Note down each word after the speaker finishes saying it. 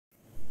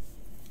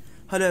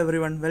Hello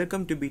everyone,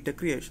 welcome to Beta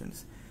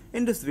Creations.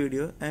 In this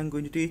video, I am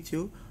going to teach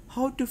you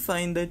how to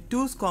find the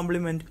 2's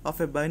complement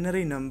of a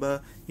binary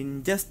number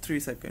in just 3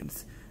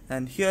 seconds.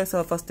 And here's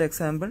our first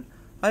example.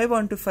 I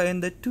want to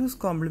find the 2's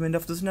complement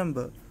of this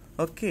number.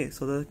 Okay,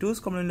 so the 2's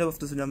complement of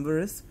this number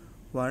is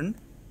 1,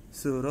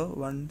 0,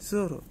 1,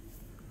 0.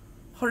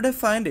 How did I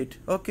find it?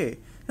 Okay,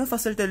 now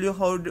first I'll tell you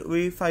how do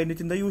we find it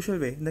in the usual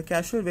way. In the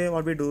casual way,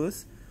 what we do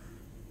is,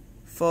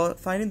 for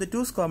finding the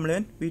 2's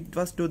complement, we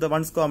first do the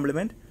 1's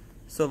complement.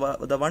 So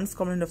the 1's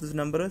complement of this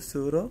number is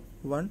 0,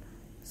 1,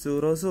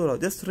 0, 0.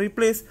 Just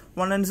replace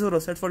 1 and 0,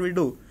 that's what we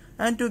do.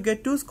 And to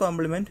get 2's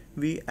complement,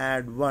 we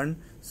add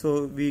 1.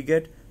 So we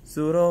get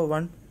 0,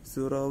 1,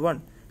 0,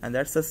 1. And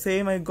that's the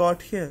same I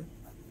got here.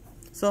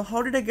 So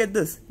how did I get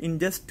this? In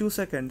just 2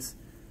 seconds.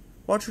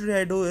 What should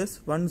I do is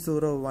 1,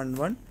 0, 1,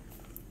 1.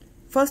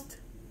 First,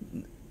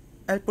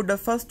 I'll put the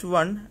first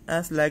one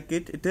as like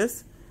it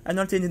is. I'm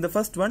not changing the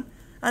first one.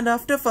 And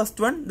after first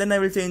one, then I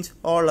will change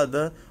all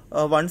other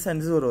 1's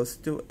and 0's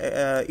to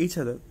each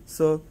other.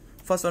 So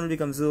first one will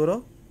become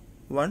 0,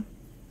 1,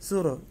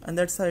 0, and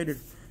that's how I did.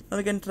 Now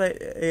we can try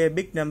a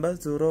big number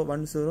 0,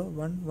 1, 0,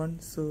 1,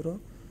 1, 0,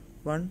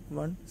 1,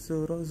 1,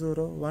 0,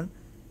 0, 1,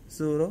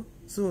 0,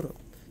 0.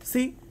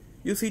 See,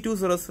 you see 2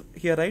 zeros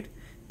here, right?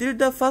 Till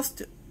the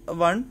first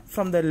one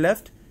from the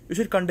left, you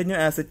should continue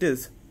as it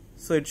is.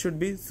 So it should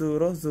be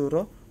 0,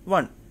 0,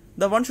 1.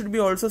 The 1 should be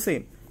also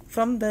same.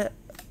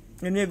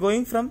 When we are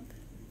going from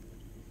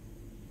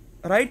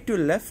right to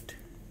left,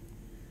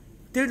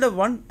 till the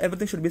 1,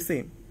 everything should be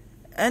same.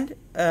 And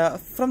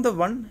from the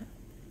 1,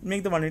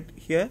 make the 1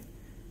 here,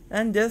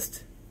 and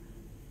just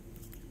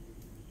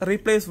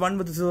replace 1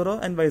 with 0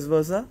 and vice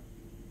versa.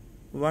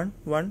 1,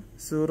 1,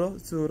 0,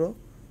 0,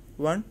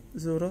 1,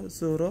 0,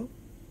 0,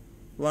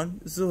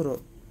 1,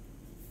 0.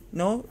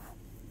 Now,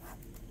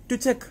 to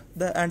check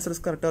the answer is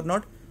correct or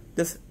not,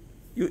 just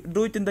you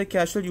do it in the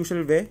casual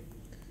usual way.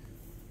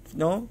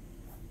 Now,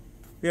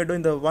 we are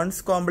doing the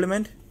 1's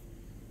complement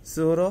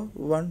 0,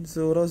 1,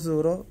 0,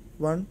 0,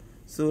 1,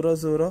 0,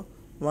 0,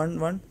 1,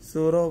 1,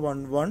 0,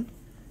 1, 1,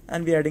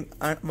 and we are adding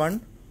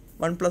 1.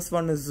 1 plus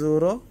 1 is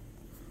 0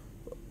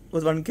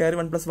 with 1 carry.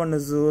 1 plus 1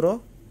 is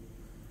 0.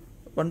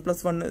 1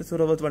 plus 1 is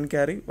 0 with 1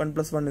 carry. 1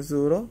 plus 1 is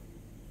 0.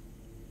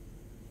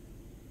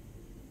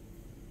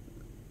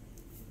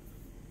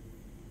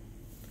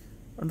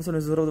 1 plus 1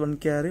 is 0 with 1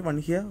 carry. 1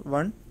 here.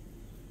 1,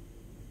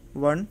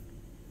 1,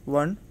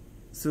 1,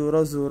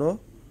 0, 0,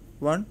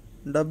 1,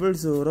 0,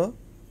 0,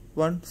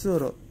 1,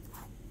 0.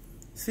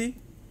 See,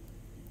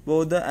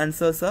 both the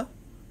answers are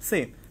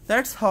same.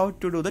 That's how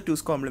to do the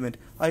 2's complement.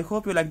 I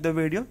hope you liked the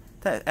video.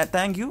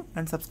 Thank you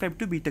and subscribe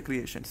to Beta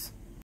Creations.